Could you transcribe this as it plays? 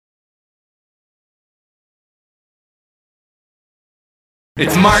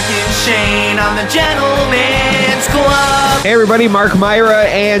It's Mark and Shane on the Gentleman's Club. Hey everybody, Mark Myra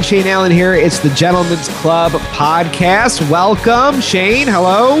and Shane Allen here. It's the Gentleman's Club podcast. Welcome, Shane.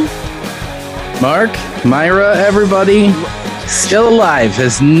 Hello. Mark, Myra, everybody. Still alive.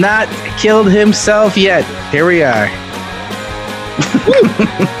 Has not killed himself yet. Here we are.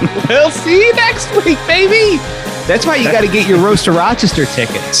 We'll see you next week, baby. That's why you got to get your Roast to Rochester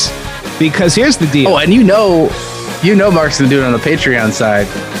tickets. Because here's the deal. Oh, and you know Mark's going to do it on the Patreon side.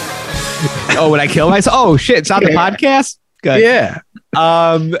 Oh, when I kill myself? Oh, shit. It's on the podcast? Good. Yeah.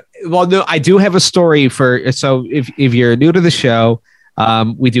 Well, no, I do have a story so if you're new to the show,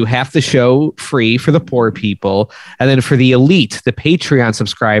 we do half the show free for the poor people. And then for the elite, the Patreon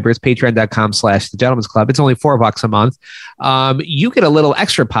subscribers, patreon.com/the Gentleman's Club. It's only $4 a month. You get a little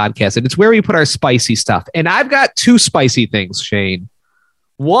extra podcast, and it's where we put our spicy stuff. And I've got two spicy things, Shane.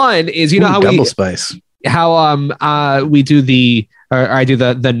 One is, how double spice. How we do I do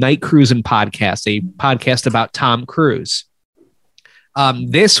the Night Cruising podcast, a podcast about Tom Cruise.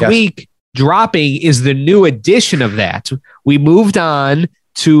 This week dropping is the new edition of that. We moved on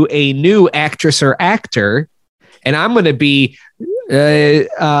to a new actress or actor, and I'm going to be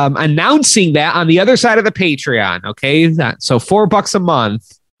announcing that on the other side of the Patreon. Okay, so $4 a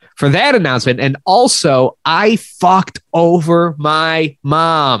month for that announcement. And also, I fucked over my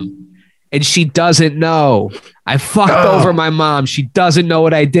mom. And she doesn't know. I fucked over my mom. She doesn't know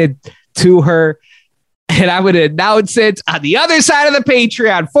what I did to her. And I'm going to announce it on the other side of the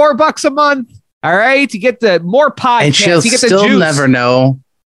Patreon. $4 a month. All right. You get the more podcasts. And she'll you get still the juice. never know.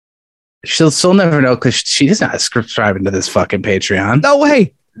 She'll still never know because she's not subscribing to this fucking Patreon. No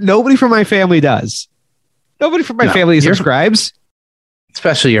way. Nobody from my family does. Nobody from my family subscribes.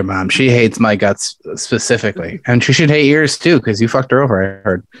 Especially your mom. She hates my guts specifically. And she should hate yours too, because you fucked her over, I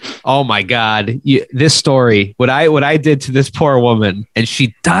heard. Oh my God. This story, what I did to this poor woman, and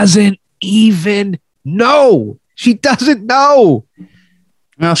she doesn't even know. She doesn't know.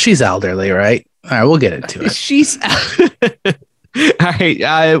 Well, she's elderly, right? All right, we'll get into it. She's all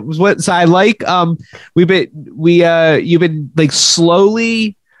right. So I like you've been like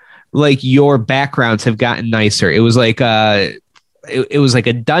slowly, like your backgrounds have gotten nicer. It was like it was like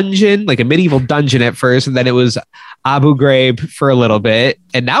a dungeon, like a medieval dungeon at first, and then it was Abu Ghraib for a little bit,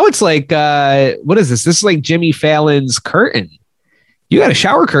 and now it's like what is this? This is like Jimmy Fallon's curtain. You got a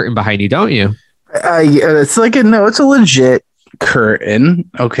shower curtain behind you, don't you? It's like it's a legit curtain.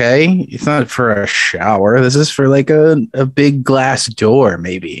 Okay, it's not for a shower. This is for like a big glass door.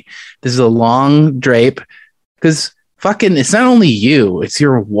 Maybe this is a long drape because. Fucking, it's not only you, it's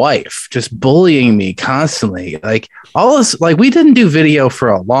your wife just bullying me constantly. Like all this, like we didn't do video for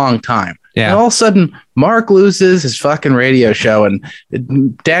a long time. Yeah. And all of a sudden, Mark loses his fucking radio show, and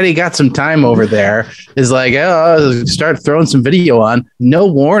Daddy got some time over there. Is like, oh, start throwing some video on. No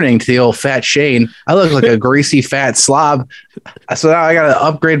warning to the old fat Shane. I look like a greasy fat slob. So now I gotta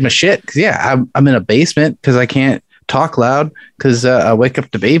upgrade my shit because I'm in a basement because I can't talk loud because I wake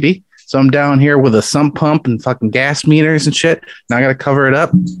up the baby. So I'm down here with a sump pump and fucking gas meters and shit. Now I got to cover it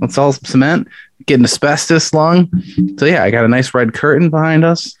up. It's all cement, getting asbestos lung. So yeah, I got a nice red curtain behind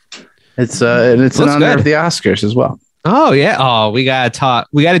us. It's and it's in honor of the Oscars as well. Oh yeah. Oh, we got to talk.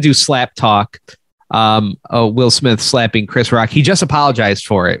 We got to do slap talk. Will Smith slapping Chris Rock. He just apologized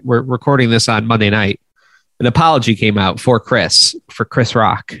for it. We're recording this on Monday night. An apology came out for Chris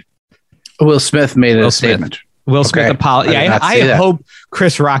Rock. Will Smith made a statement. Will Smith apologized. I hope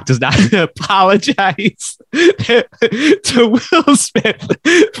Chris Rock does not apologize to Will Smith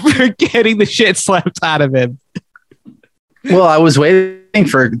for getting the shit slapped out of him. Well, I was waiting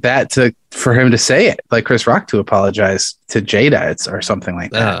for him to say it, like Chris Rock to apologize to Jada or something like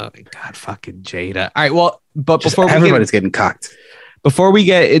that. Oh my God, fucking Jada. All right, well, but just before everybody's getting cocked. Before we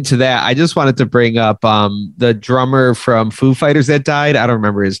get into that, I just wanted to bring up the drummer from Foo Fighters that died. I don't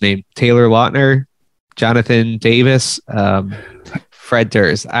remember his name. Taylor Lautner. Jonathan Davis, Fred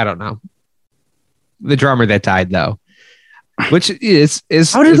Durst. I don't know. The drummer that died, though, which is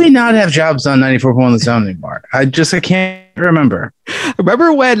how did we not have jobs on 94.1 The Zone anymore? I can't remember.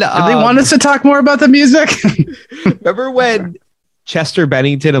 Remember when did they want us to talk more about the music? Remember when Chester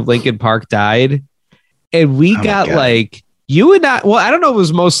Bennington of Linkin Park died, and we got like. You and I, well, I don't know if it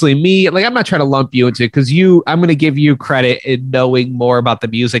was mostly me. Like, I'm not trying to lump you into it because I'm going to give you credit in knowing more about the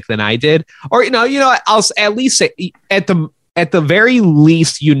music than I did. Or, I'll at least say at the very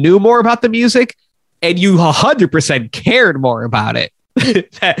least, you knew more about the music and you 100% cared more about it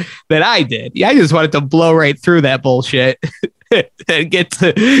than I did. Yeah, I just wanted to blow right through that bullshit and get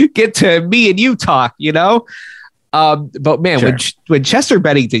to me and you talk, But man, sure. when Chester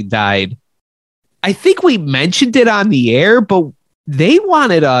Bennington died, I think we mentioned it on the air, but they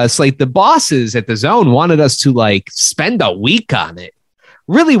wanted us, like the bosses at the Zone wanted us to like spend a week on it.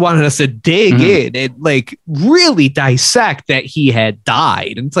 Really wanted us to dig in and like really dissect that he had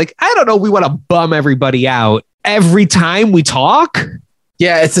died. And it's like, I don't know, we want to bum everybody out every time we talk.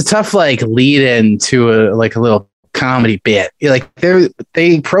 Yeah, it's a tough like lead in to a little comedy bit. Like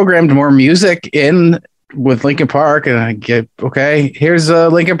they programmed more music in with Linkin Park, and I get okay. Here's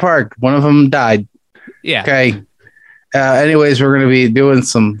Linkin Park. One of them died. Yeah. Okay. Anyways, we're gonna be doing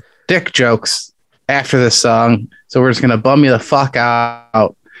some dick jokes after this song, so we're just gonna bum you the fuck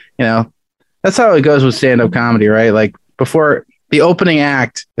out. You know, that's how it goes with stand-up comedy, right? Like before the opening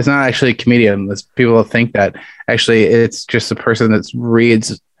act is not actually a comedian. There's people think that actually it's just a person that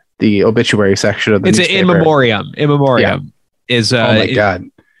reads the obituary section of the newspaper. It's an in memoriam. In memoriam is. Oh my god!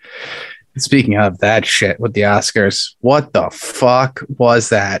 Speaking of that shit with the Oscars, what the fuck was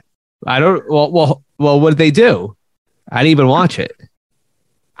that? I don't. Well. What did they do? I didn't even watch it.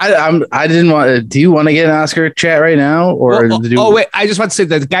 I didn't want. Do you want to get an Oscar chat right now, or? Wait! I just want to say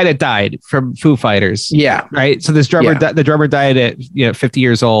that the guy that died from Foo Fighters. Yeah. Right. So this drummer, the drummer died at 50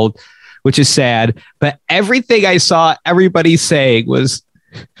 years old, which is sad. But everything I saw, everybody saying was,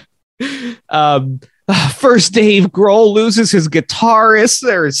 first Dave Grohl loses his guitarist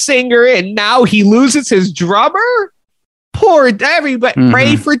or singer, and now he loses his drummer. Poor everybody.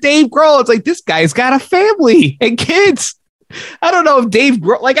 Pray for Dave Grohl. It's like this guy's got a family and kids. I don't know if Dave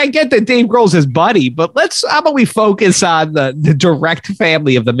Grohl, like I get that Dave Grohl's his buddy, but how about we focus on the direct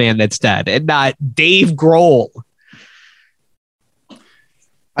family of the man that's dead and not Dave Grohl.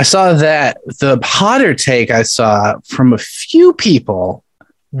 I saw that the hotter take I saw from a few people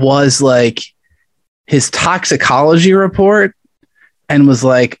was like his toxicology report and was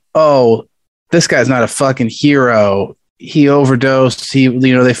like, oh, this guy's not a fucking hero. He overdosed.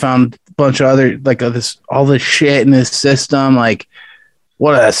 They found bunch of other all this shit in his system. Like,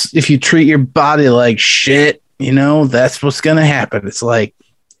 if you treat your body like shit, that's what's gonna happen. It's like,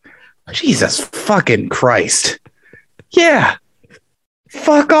 Jesus fucking Christ. Yeah.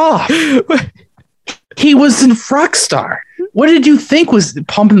 Fuck off. He was in Rockstar. What did you think was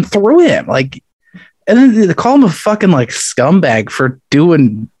pumping through him? Like, and then they call him a fucking like scumbag for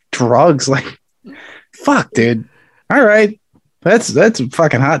doing drugs. Like, fuck, dude. All right. That's a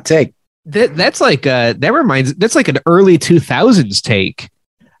fucking hot take. That's like that's like an early 2000s take.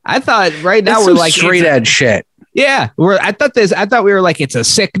 I thought right now we're like straight edge shit. Yeah, I thought we were like it's a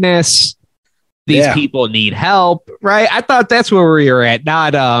sickness. These people need help, right? I thought that's where we were at.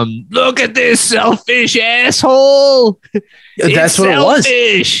 Not look at this selfish asshole. That's what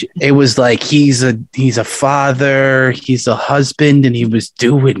selfish. It was. It was like he's a father, he's a husband, and he was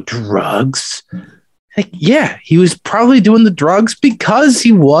doing drugs. Like, yeah, he was probably doing the drugs because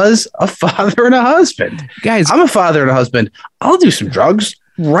he was a father and a husband. Guys, I'm a father and a husband. I'll do some drugs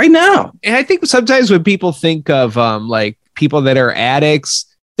right now. And I think sometimes when people think of like people that are addicts,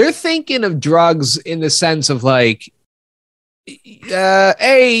 they're thinking of drugs in the sense of like,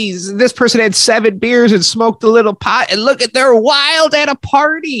 hey, this person had 7 beers and smoked a little pot and look at they're wild at a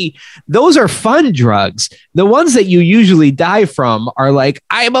party. Those are fun drugs. The ones that you usually die from are like,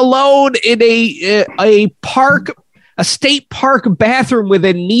 I'm alone in a state park bathroom with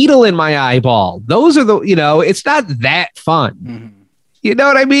a needle in my eyeball. Those are it's not that fun. Mm-hmm. You know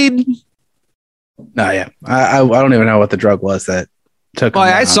what I mean? No, yeah. I don't even know what the drug was that took. Oh,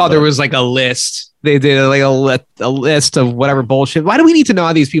 I saw there was like a list. They did like a list of whatever bullshit. Why do we need to know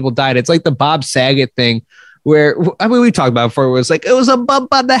how these people died? It's like the Bob Saget thing where, we talked about before. It was like, it was a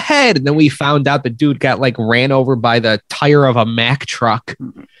bump on the head. And then we found out the dude got like ran over by the tire of a Mack truck.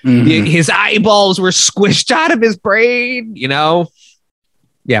 Mm-hmm. His eyeballs were squished out of his brain,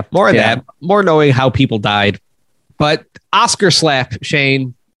 Yeah, more of that. More knowing how people died. But Oscar slap,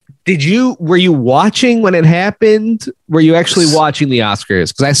 Shane. Were you watching when it happened? Were you actually watching the Oscars?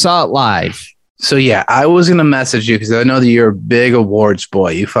 Because I saw it live. So yeah, I was gonna message you because I know that you're a big awards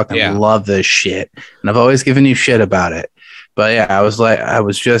boy. You fucking love this shit, and I've always given you shit about it. But yeah,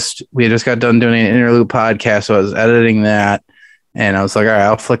 we had just got done doing an interlude podcast, so I was editing that, and I was like, all right,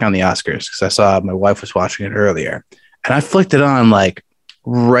 I'll flick on the Oscars because I saw my wife was watching it earlier, and I flicked it on like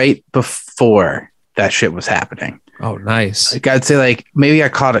right before that shit was happening. Oh, nice. Like I'd say like maybe I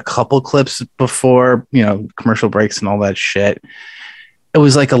caught a couple clips before, commercial breaks and all that shit. It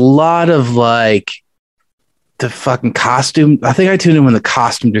was like a lot of like the fucking costume. I think I tuned in when the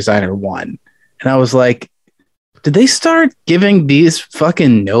costume designer won. And I was like, did they start giving these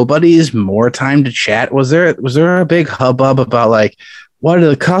fucking nobodies more time to chat? Was there a big hubbub about like, why do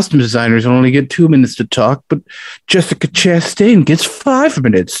the costume designers only get 2 minutes to talk, but Jessica Chastain gets 5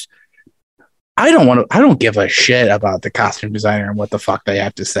 minutes? I don't give a shit about the costume designer and what the fuck they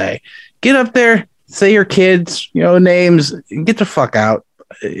have to say. Get up there, say your kids, names, and get the fuck out.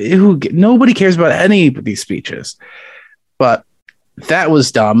 Nobody cares about any of these speeches. But that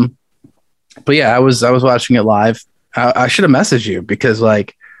was dumb. But yeah, I was watching it live. I should have messaged you because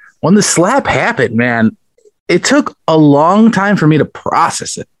like when the slap happened, man, it took a long time for me to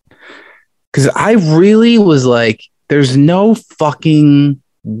process it. Because I really was like, there's no fucking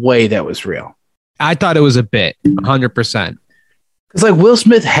way that was real. I thought it was a bit, 100%. Because like Will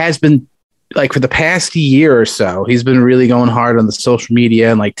Smith has been like for the past year or so, he's been really going hard on the social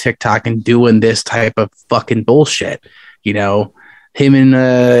media and like TikTok and doing this type of fucking bullshit. Him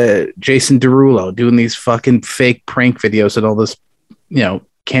and Jason Derulo doing these fucking fake prank videos and all this,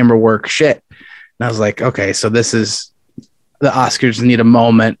 camera work shit. And I was like, okay, so this is the Oscars need a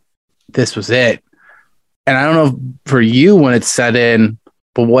moment. This was it. And I don't know for you when it's set in,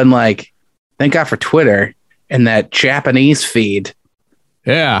 but when like, thank God for Twitter and that Japanese feed.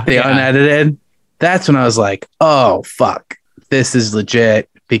 Yeah. They unedited. That's when I was like, oh, fuck. This is legit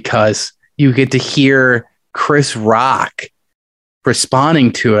because you get to hear Chris Rock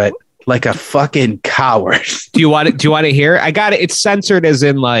responding to it like a fucking coward. Do you want to hear? I got it. It's censored as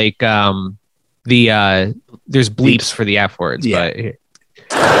in like there's bleeps for the F words. Yeah. But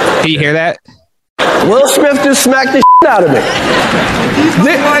can you hear that? Will Smith just smacked the shit out of me. Keep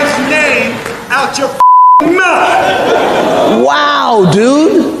my wife's name out your mouth. Wow,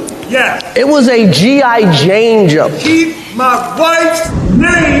 dude. Yeah. It was a G.I. Jane jump. Keep my wife's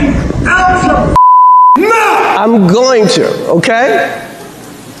name out your mouth. I'm going to, okay?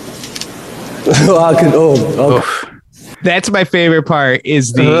 That's my favorite part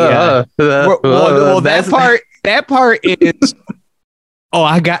is the that part is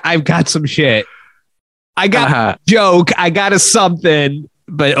I've got some shit. I got a joke. I got a something,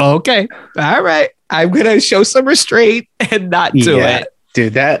 but okay. All right. I'm going to show some restraint and not do it.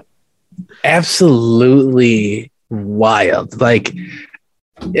 Dude, that absolutely wild. Like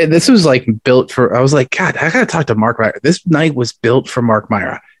this was like built for, I was like, God, I got to talk to Mark Myra. This night was built for Mark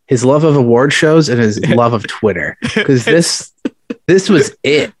Myra. His love of award shows and his love of Twitter. Because this was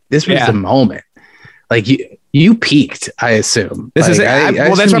it. This was the moment. Like you peaked, I assume. This like, is it.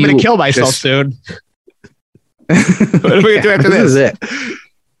 Well, that's why I'm going to kill myself soon. What are we going to do after this? Is it.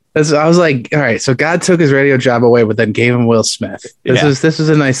 I was like, all right, so God took his radio job away, but then gave him Will Smith. This was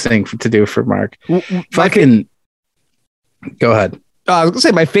a nice thing to do for Mark. Fucking go ahead. I was going to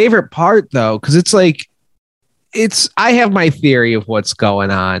say my favorite part, though, because it's like, I have my theory of what's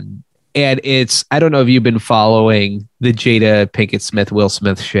going on. And I don't know if you've been following the Jada Pinkett Smith, Will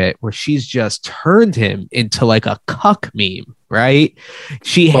Smith shit, where she's just turned him into like a cuck meme, right?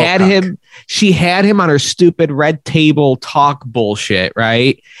 She had him on her stupid red table talk bullshit,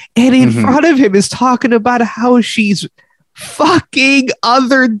 right? And in front of him is talking about how she's fucking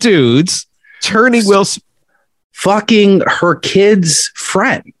other dudes, turning fucking her kid's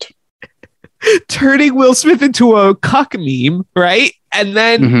friend. Turning Will Smith into a cuck meme, right? And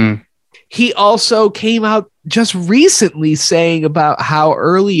then he also came out just recently saying about how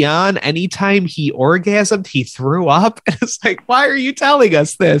early on, anytime he orgasmed, he threw up. And it's like, why are you telling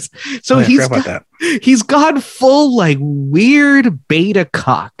us this? So he's gone full like weird beta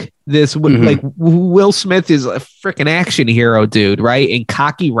cuck. This like Will Smith is a freaking action hero dude, right? And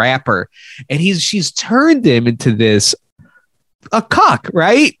cocky rapper. And she's turned him into a cuck,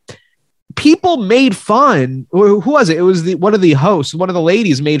 right? People made fun. Who was it? It was one of the hosts. One of the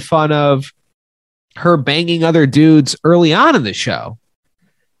ladies made fun of her banging other dudes early on in the show.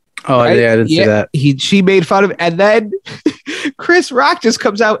 Oh, right? Yeah, I didn't see that. She made fun of, and then Chris Rock just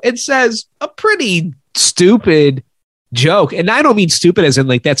comes out and says a pretty stupid joke. And I don't mean stupid as in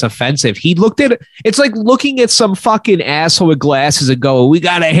like that's offensive. He looked at it's like looking at some fucking asshole with glasses and go, "We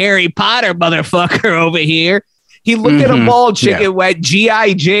got a Harry Potter motherfucker over here." He looked at a bald chick and went,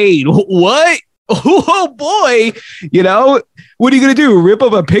 G.I. Jane. What? Oh, boy. What are you going to do? Rip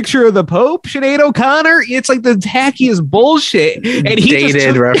up a picture of the Pope, Sinead O'Connor? It's like the tackiest bullshit. And he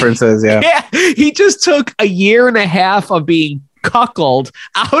dated references, yeah. He just took a year and a half of being cuckolded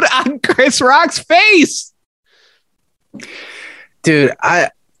out on Chris Rock's face. Dude, I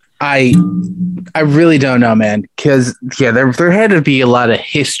really don't know, man, because there had to be a lot of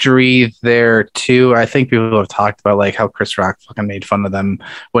history there too. I think people have talked about like how Chris Rock fucking made fun of them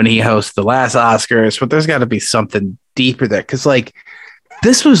when he hosted the last Oscars, but there's got to be something deeper there because like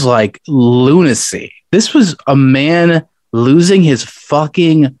this was like lunacy. This was a man losing his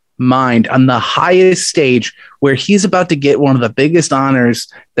fucking mind on the highest stage where he's about to get one of the biggest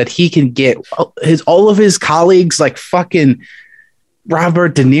honors that he can get. All of his colleagues like fucking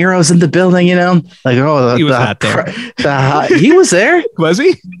Robert De Niro's in the building, you know, like, oh, He was not there. He was there. Was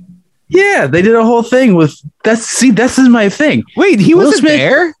he? Yeah, they did a whole thing with this is my thing. Wait, he Will wasn't Smith-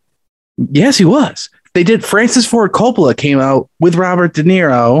 there? Yes, he was. They did. Francis Ford Coppola came out with Robert De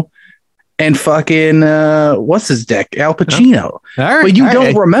Niro and fucking what's his dick, Al Pacino. All right, But you all don't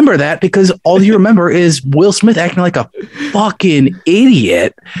right. remember that because all you remember is Will Smith acting like a fucking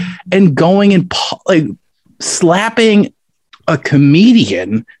idiot and going and like slapping a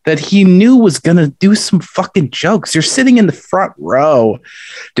comedian that he knew was gonna do some fucking jokes. You're sitting in the front row,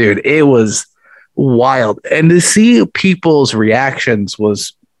 dude. It was wild, and to see people's reactions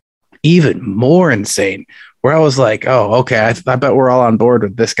was even more insane. Where I was like, oh, okay, I bet we're all on board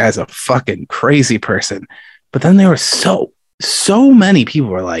with this guy's a fucking crazy person. But then there were so many people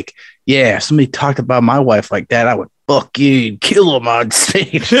were like, yeah, if somebody talked about my wife like that, I would fuck you and kill him on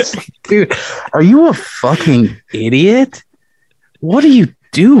stage. Dude, are you a fucking idiot? What are you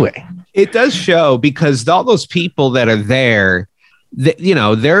doing? It does show because all those people that are there, you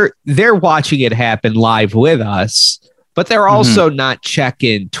know, they're watching it happen live with us, but they're also not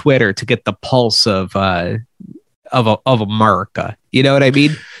checking Twitter to get the pulse of America. You know what I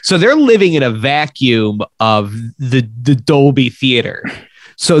mean? So they're living in a vacuum of the Dolby Theater.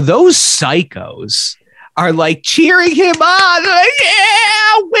 So those psychos are like cheering him on. Like,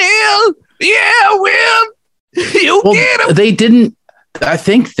 yeah, Will, you get him. They didn't. I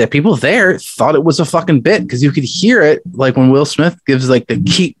think that people there thought it was a fucking bit because you could hear it, like when Will Smith gives like the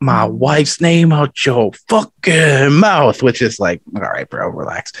 "keep my wife's name out your fucking mouth," which is like, all right, bro,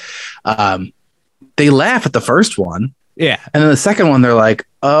 relax. They laugh at the first one, Yeah. and then the second one, they're like,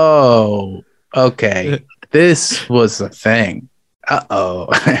 "Oh, okay, this was a thing."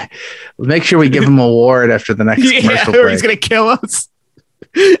 Make sure we give him an award after the next commercial or break. he's gonna kill us.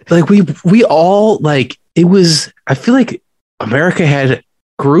 Like we all like it was. I feel like America had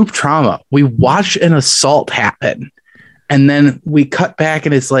group trauma. We watched an assault happen, and then we cut back,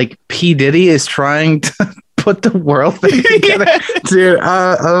 and it's like P. Diddy is trying to put the world thing together. Dude,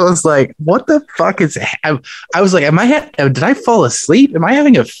 I was like, what the fuck is I was like, did I fall asleep? Am I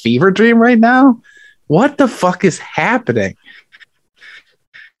having a fever dream right now? What the fuck is happening?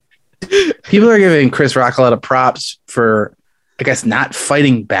 People are giving Chris Rock a lot of props for, I guess, not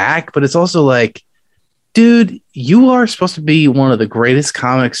fighting back, but it's also like, dude, you are supposed to be one of the greatest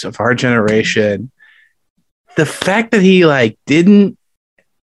comics of our generation. The fact that he like didn't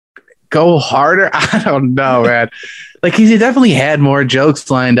go harder, I don't know, man. Like he definitely had more jokes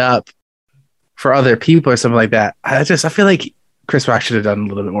lined up for other people or something like that. I feel like Chris Rock should have done a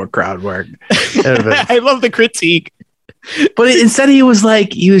little bit more crowd work. I love the critique. But instead he was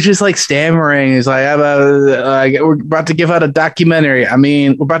just like stammering. He's like, we're about to give out a documentary. I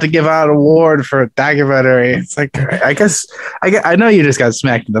mean, we're about to give out an award for a documentary. It's like, I know you just got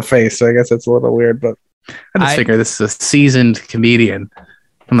smacked in the face, so I guess that's a little weird, but I just figure this is a seasoned comedian.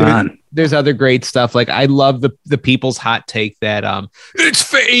 Come on. There's other great stuff. Like I love the people's hot take that it's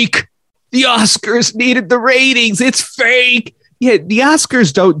fake. The Oscars needed the ratings. It's fake. Yeah, the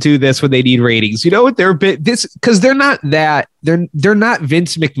Oscars don't do this when they need ratings. You know what? They're because they're not Vince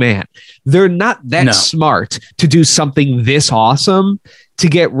McMahon. They're not that smart to do something this awesome to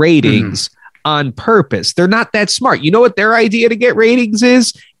get ratings on purpose. They're not that smart. You know what their idea to get ratings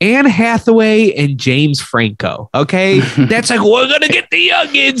is? Anne Hathaway and James Franco. Okay, that's like we're gonna get the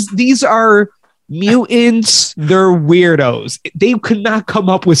youngins. These are mutants. They're weirdos. They could not come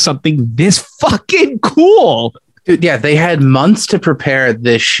up with something this fucking cool. Dude, yeah, they had months to prepare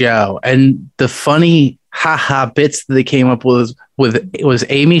this show, and the funny haha bits that they came up with was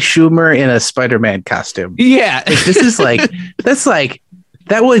Amy Schumer in a Spider-Man costume. Yeah, like, this is like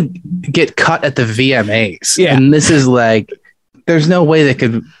that would get cut at the VMAs. Yeah, and this is like there's no way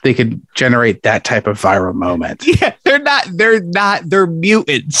they could generate that type of viral moment. Yeah, they're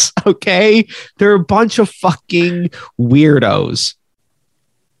mutants. Okay, they're a bunch of fucking weirdos.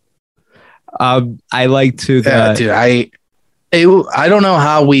 I like to dude, I don't know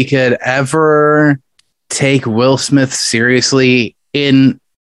how we could ever take Will Smith seriously in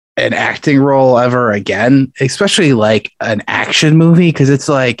an acting role ever again, especially like an action movie, because it's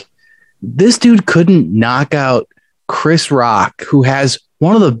like this dude couldn't knock out Chris Rock, who has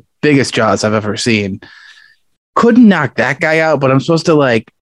one of the biggest jaws I've ever seen. Couldn't knock that guy out, but I'm supposed to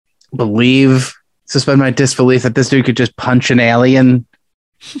like suspend my disbelief that this dude could just punch an alien.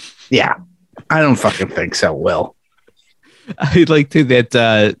 Yeah. I don't fucking think so, Will. I'd like to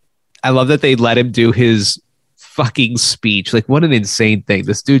that. I love that they let him do his fucking speech. Like, what an insane thing.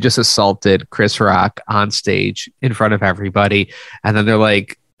 This dude just assaulted Chris Rock on stage in front of everybody. And then they're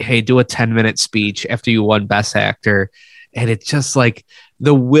like, hey, do a 10-minute speech after you won Best Actor. and it's just like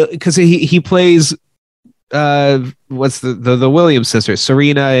the will, because he plays what's the Williams sisters,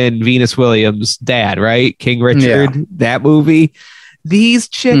 Serena and Venus Williams' dad, right? King Richard, that movie. These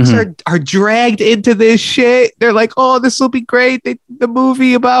chicks are dragged into this shit. They're like, oh, this will be great. The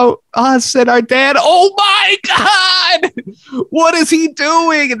movie about us and our dad. Oh my God, what is he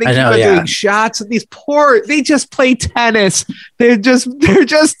doing? And they keep on doing shots. And they just play tennis. They're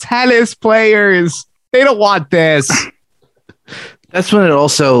just tennis players. They don't want this. That's when it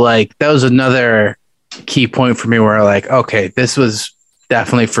also that was another key point for me where okay, this was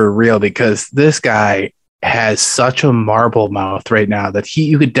definitely for real, because this guy has such a marble mouth right now that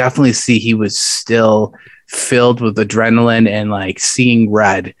you could definitely see he was still filled with adrenaline and seeing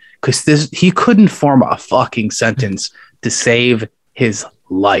red, because he couldn't form a fucking sentence to save his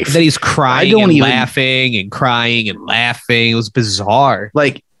life. That he's crying and laughing and crying and laughing. It was bizarre.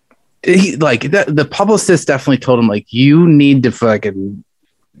 The publicist definitely told him you need to fucking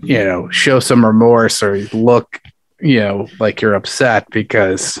show some remorse or look like you're upset,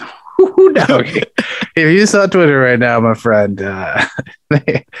 because no. If you saw Twitter right now, my friend,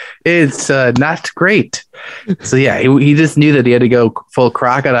 it's not great. So yeah, he just knew that he had to go full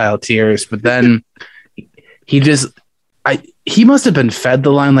crocodile tears, but then he must have been fed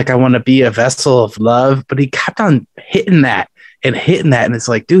the line I want to be a vessel of love, but he kept on hitting that, and it's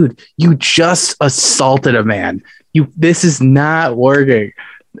like, dude, you just assaulted a man. This is not working.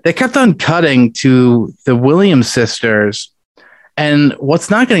 They kept on cutting to the Williams sisters. And what's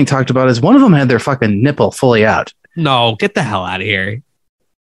not getting talked about is one of them had their fucking nipple fully out. No, get the hell out of here.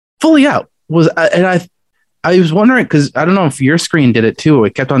 Fully out. And I was wondering, because I don't know if your screen did it too.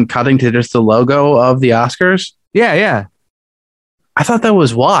 It kept on cutting to just the logo of the Oscars. Yeah. I thought that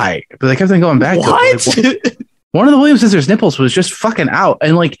was why, but they kept on going back to it. One of the Williams sisters' nipples was just fucking out,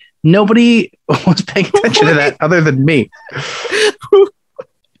 and nobody was paying attention to that other than me.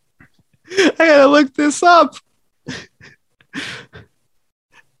 I gotta look this up.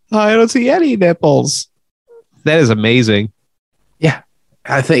 I don't see any nipples. That is amazing. Yeah,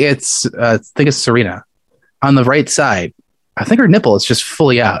 I think it's Serena on the right side. I think her nipple is just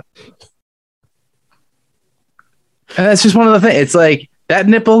fully out, and that's just one of the things. It's that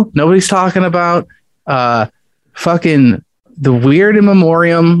nipple nobody's talking about. Fucking the weird in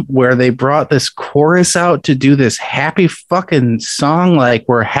memoriam where they brought this chorus out to do this happy fucking song,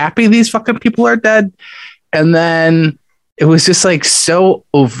 we're happy these fucking people are dead, and then it was just so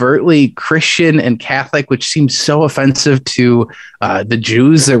overtly Christian and Catholic, which seems so offensive to the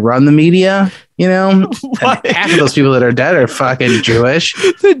Jews that run the media, And half of those people that are dead are fucking Jewish.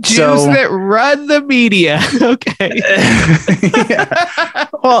 The Jews that run the media. Okay. Yeah.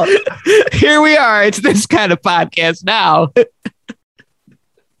 Well, here we are. It's this kind of podcast now.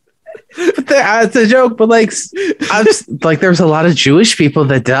 It's a joke, but there's a lot of Jewish people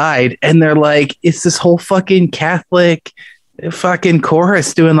that died, and they're it's this whole fucking Catholic fucking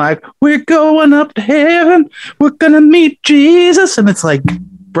chorus doing we're going up to heaven, we're gonna meet Jesus, and it's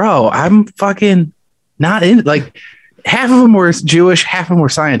bro, I'm fucking not in. Half of them were Jewish, half of them were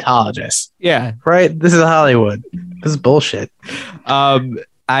Scientologists. Yeah, right. This is Hollywood. This is bullshit.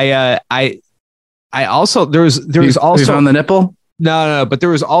 I also there was also on the nipple. No, but there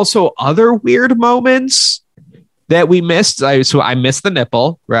was also other weird moments that we missed. I missed the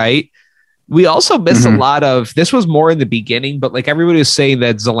nipple, right? We also missed a lot of, this was more in the beginning, but everybody was saying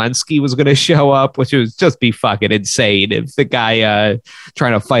that Zelensky was going to show up, which would just be fucking insane if the guy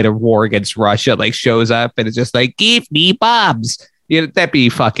trying to fight a war against Russia shows up and it's just give me bombs. That'd be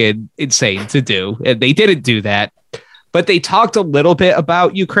fucking insane to do. And they didn't do that, but they talked a little bit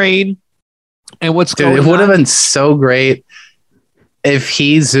about Ukraine and what's going on. It would have been so great if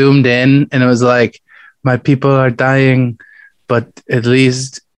he zoomed in and it was my people are dying, but at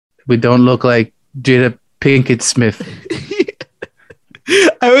least we don't look like Jada Pinkett Smith.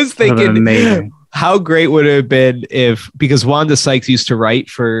 I was thinking, how great would it have been because Wanda Sykes used to write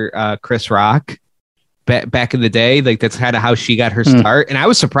for Chris Rock back in the day. That's kind of how she got her start. And I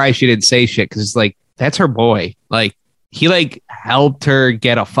was surprised she didn't say shit, because it's that's her boy. He helped her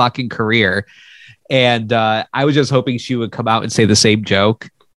get a fucking career. And I was just hoping she would come out and say the same joke.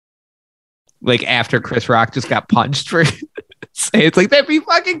 After Chris Rock just got punched for say it's that'd be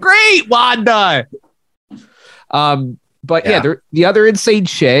fucking great, Wanda. But yeah, the other insane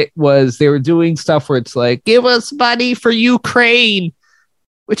shit was they were doing stuff where it's give us money for Ukraine,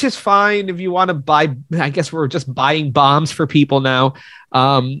 which is fine if you want to buy. I guess we're just buying bombs for people now.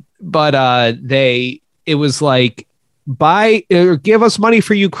 But it was buy or give us money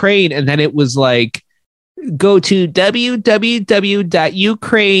for Ukraine, and then it was go to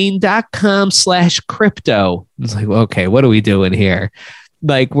www.ukraine.com/crypto. It's like, okay, what are we doing here?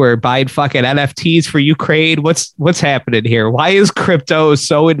 Like, we're buying fucking NFTs for Ukraine. What's happening here? Why is crypto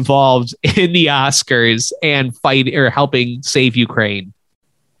so involved in the Oscars and fight or helping save Ukraine?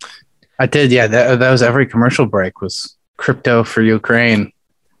 I did, yeah. That was every commercial break was crypto for Ukraine.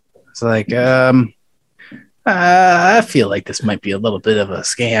 It's like, I feel like this might be a little bit of a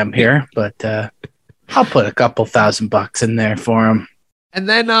scam here, but I'll put a couple $1,000 in there for him. And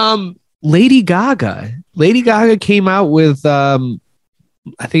then Lady Gaga came out with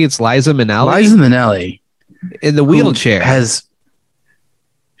I think it's Liza Minnelli in the wheelchair.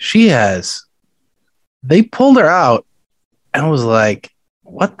 They pulled her out and I was like,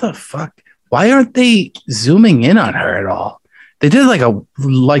 what the fuck? Why aren't they zooming in on her at all? They did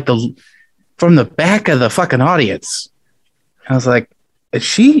from the back of the fucking audience. I was like, is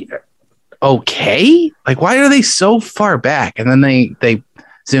she okay? Like, why are they so far back? And then they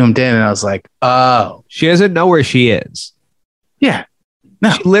zoomed in and I was like, oh. She doesn't know where she is. Yeah. No.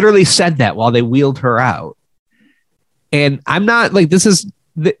 She literally said that while they wheeled her out. And I'm not like, this is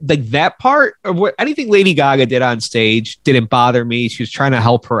like that part of what anything Lady Gaga did on stage didn't bother me. She was trying to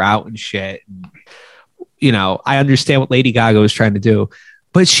help her out and shit. You know, I understand what Lady Gaga was trying to do.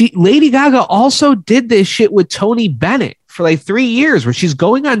 But Lady Gaga also did this shit with Tony Bennett for like 3 years, where she's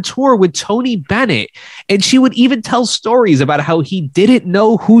going on tour with Tony Bennett. And she would even tell stories about how he didn't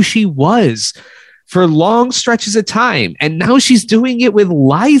know who she was for long stretches of time. And now she's doing it with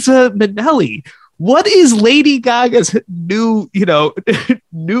Liza Minnelli. What is Lady Gaga's new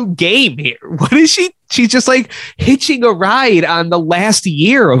game here? What is she? She's just like hitching a ride on the last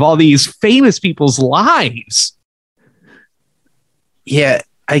year of all these famous people's lives. Yeah,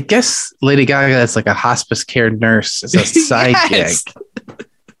 I guess Lady Gaga is like a hospice care nurse as a side gig.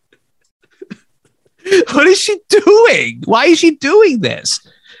 What is she doing? Why is she doing this?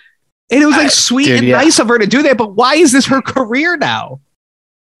 And it was like sweet and nice of her to do that, but why is this her career now?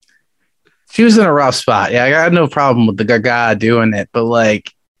 She was in a rough spot. Yeah, I got no problem with the Gaga doing it, but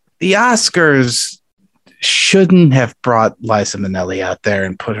like the Oscars shouldn't have brought Liza Minnelli out there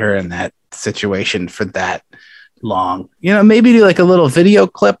and put her in that situation for that long. You know, maybe do like a little video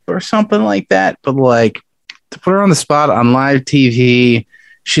clip or something like that, but like to put her on the spot on live TV.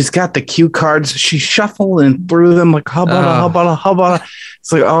 She's got the cue cards. She's shuffling through them like, how about.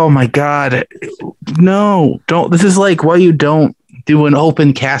 It's like, oh my God. No, don't. This is like why you don't do an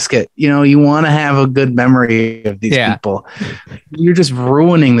open casket. You know, you want to have a good memory of these people. You're just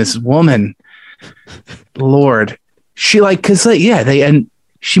ruining this woman. Lord. She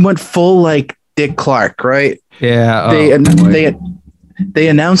she went full like Dick Clark, right? Yeah. They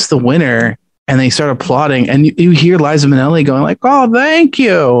announced the winner. And they start applauding, and you hear Liza Minnelli going like, "Oh, thank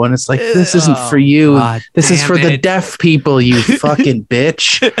you!" And it's like, "This isn't for you. This is for the deaf people, you fucking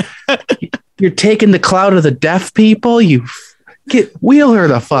bitch. You're taking the clout of the deaf people. You wheel her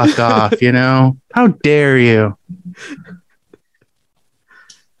the fuck off. You know, how dare you?"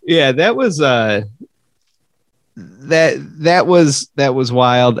 Yeah, that was that was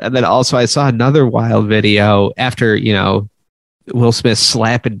wild. And then also I saw another wild video after Will Smith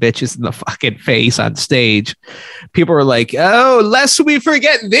slapping bitches in the fucking face on stage. People were like, oh, lest we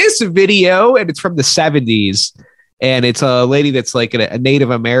forget this video. And it's from the 70s. And it's a lady that's like a Native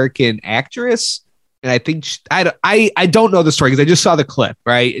American actress. And I think I don't know the story because I just saw the clip,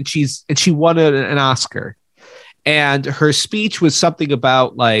 right? And she won an Oscar. And her speech was something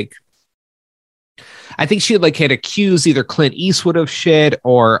about like, I think she had accused either Clint Eastwood of shit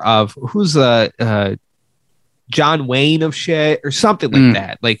or of who's John Wayne of shit or something like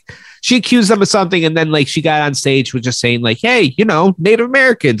that. Like she accused them of something. And then like she got on stage was just saying like, hey, Native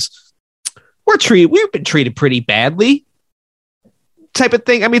Americans, we've been treated pretty badly type of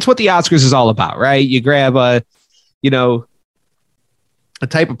thing. I mean, it's what the Oscars is all about, right? You grab a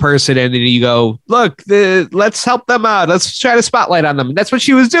type of person and then you go, look, let's help them out. Let's try to spotlight on them. And that's what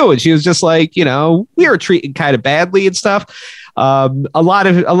she was doing. She was just like, we were treated kind of badly and stuff. A lot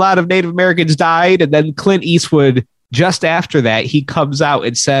of Native Americans died, and then Clint Eastwood, just after that, he comes out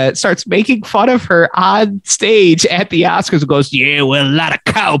and starts making fun of her on stage at the Oscars and goes, yeah, well, a lot of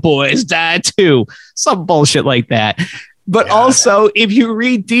cowboys died too. Some bullshit like that. But also, if you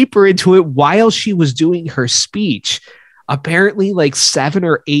read deeper into it, while she was doing her speech, apparently like 7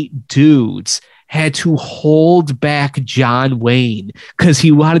 or 8 dudes had to hold back John Wayne because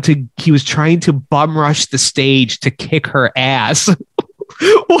he was trying to bum rush the stage to kick her ass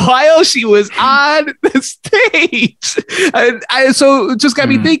while she was on the stage. And so it just got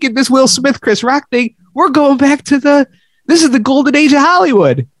me thinking, this Will Smith, Chris Rock thing, we're going back to this is the golden age of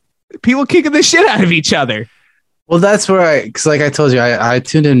Hollywood. People kicking the shit out of each other. Well, that's where because like I told you, I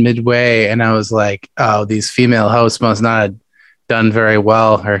tuned in midway and I was like, oh, these female hosts must not have done very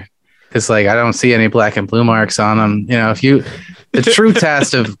well, or because like I don't see any black and blue marks on them. You know, the true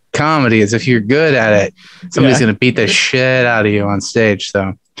test of comedy is if you're good at it, somebody's going to beat the shit out of you on stage.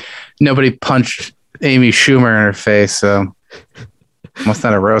 So nobody punched Amy Schumer in her face, so must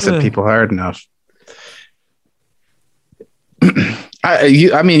not have roasted people hard enough.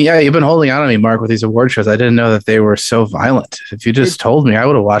 I mean, you've been holding on to me, Mark, with these award shows. I didn't know that they were so violent. If you just told me, I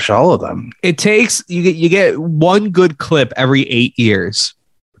would have watched all of them. It takes you get one good clip every 8 years.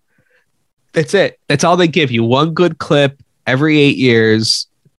 That's it. That's all they give you. One good clip every 8 years.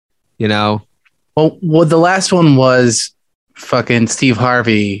 You know. Well, the last one was fucking Steve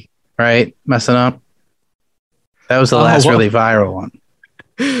Harvey, right? Messing up. That was the last really viral one.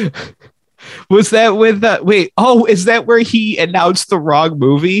 Was that with is that where he announced the wrong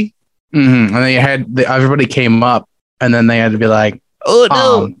movie? Mm-hmm. And then you had everybody came up and then they had to be like, oh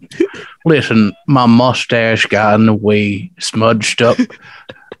no, listen, my mustache got in the way, smudged up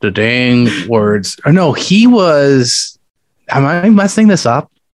the dang words. Or no, he was, am I messing this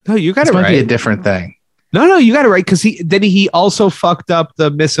up? No, you got it right. Might be a different thing. No, you got it right. Cause he also fucked up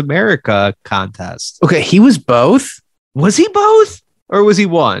the Miss America contest. Okay. He was both. Was he both or was he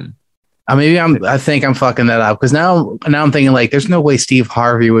one? I think I'm fucking that up because now I'm thinking like there's no way Steve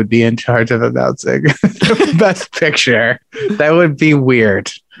Harvey would be in charge of announcing Best Picture. That would be weird.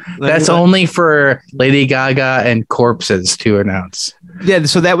 That's only for Lady Gaga and Corpses to announce. Yeah,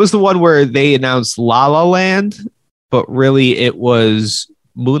 so that was the one where they announced La La Land, but really it was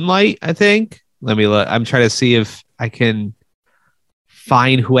Moonlight, I think. I'm trying to see if I can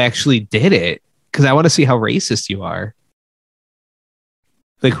find who actually did it because I want to see how racist you are.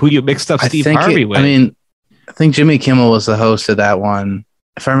 Like who you mixed up Steve Harvey with. I think Jimmy Kimmel was the host of that one.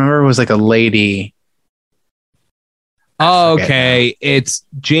 If I remember, it was like a lady. Oh, okay. It's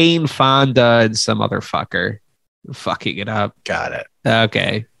Jane Fonda and some other fucker fucking it up. Got it.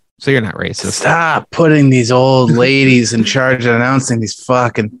 Okay. So you're not racist. Stop putting these old ladies in charge of announcing these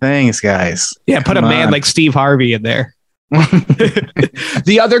fucking things, guys. Yeah, put a man like Steve Harvey in there.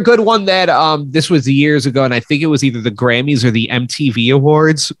 The other good one that this was years ago, and I think it was either the Grammys or the MTV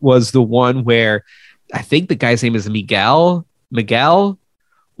Awards, was the one where I think the guy's name is Miguel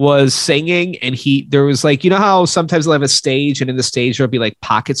was singing, and there was like, you know how sometimes they'll have a stage and in the stage there'll be like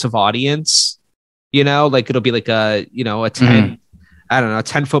pockets of audience, you know, like it'll be like a 10 I don't know, a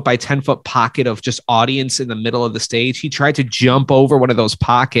 10 foot by 10 foot pocket of just audience in the middle of the stage. He tried to jump over one of those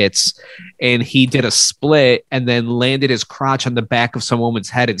pockets and he did a split and then landed his crotch on the back of some woman's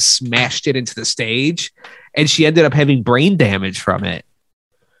head and smashed it into the stage. And she ended up having brain damage from it.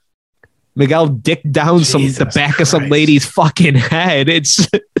 Miguel dicked down the back of some lady's fucking head. It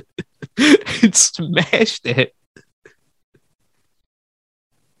smashed it.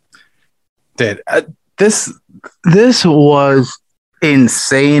 Dude, this was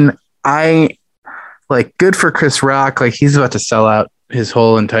insane. Good for Chris Rock. Like he's about to sell out his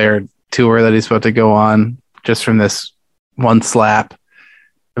whole entire tour that he's about to go on just from this one slap.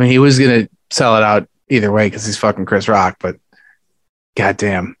 I mean, he was gonna sell it out either way because he's fucking Chris Rock, but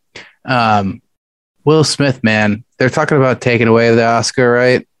goddamn. Will Smith, man, they're talking about taking away the Oscar,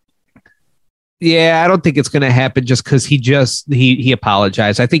 right? Yeah, I don't think it's gonna happen just because he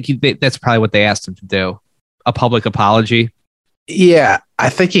apologized. I think that's probably what they asked him to do, a public apology. Yeah, I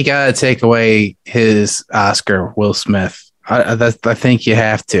think you got to take away his Oscar, Will Smith. I think you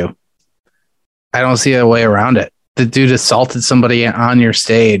have to. I don't see a way around it. The dude assaulted somebody on your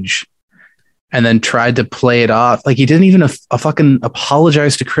stage and then tried to play it off. Like he didn't even fucking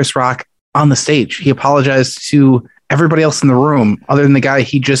apologize to Chris Rock on the stage. He apologized to everybody else in the room other than the guy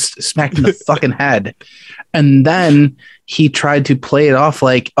he just smacked in the fucking head. And then he tried to play it off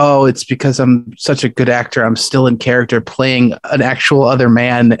like, oh, it's because I'm such a good actor. I'm still in character playing an actual other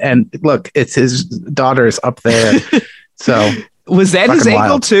man. And look, it's his daughter's up there. So was that his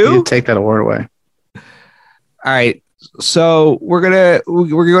angle too? You take that award away. All right. So we're gonna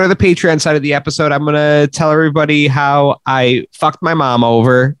go to the Patreon side of the episode. I'm gonna tell everybody how I fucked my mom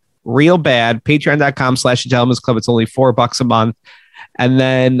over real bad. Patreon.com/Gentlemen's Club. It's only $4 a month. And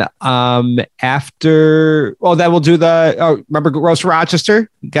then after, that will do remember Roast Rochester?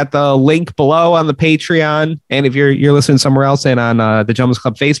 Got the link below on the Patreon. And if you're listening somewhere else and on the Gentlemen's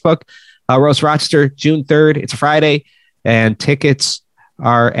Club Facebook, Roast Rochester, June 3rd. It's a Friday. And tickets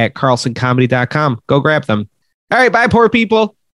are at carlsoncomedy.com. Go grab them. All right. Bye, poor people.